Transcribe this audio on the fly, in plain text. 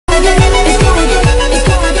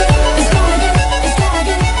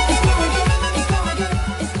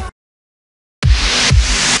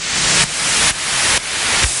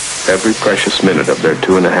Every precious minute of their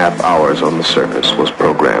 2.5 hours on the surface was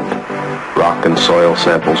programmed. Rock and soil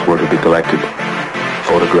samples were to be collected,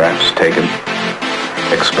 photographs taken,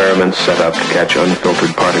 experiments set up to catch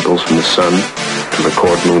unfiltered particles from the sun, to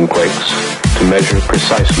record moonquakes, to measure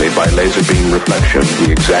precisely by laser beam reflection the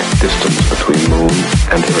exact distance between Moon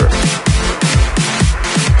and Earth.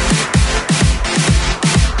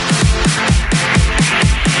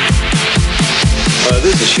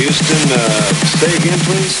 This is Houston. Say again,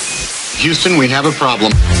 please. Houston, we have a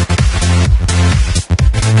problem.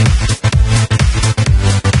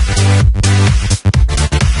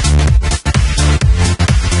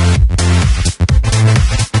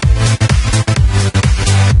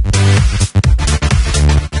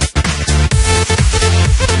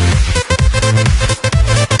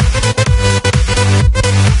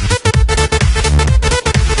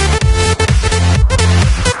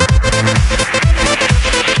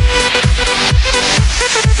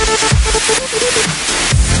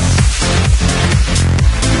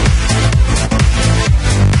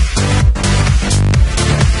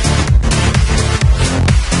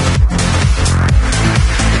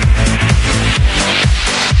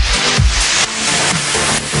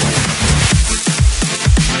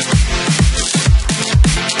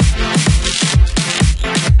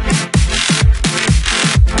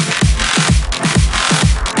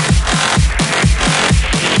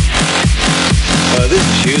 This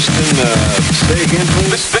is Houston. Say again,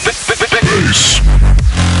 please. Bass.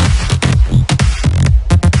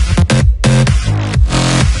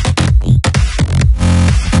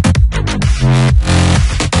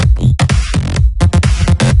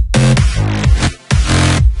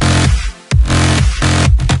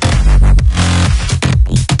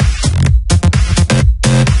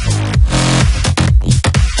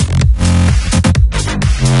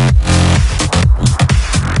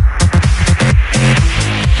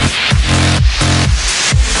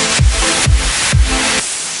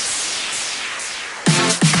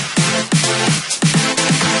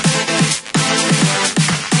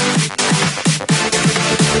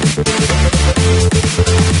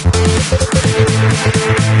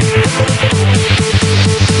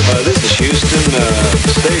 This is Houston.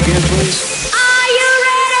 Say again, please.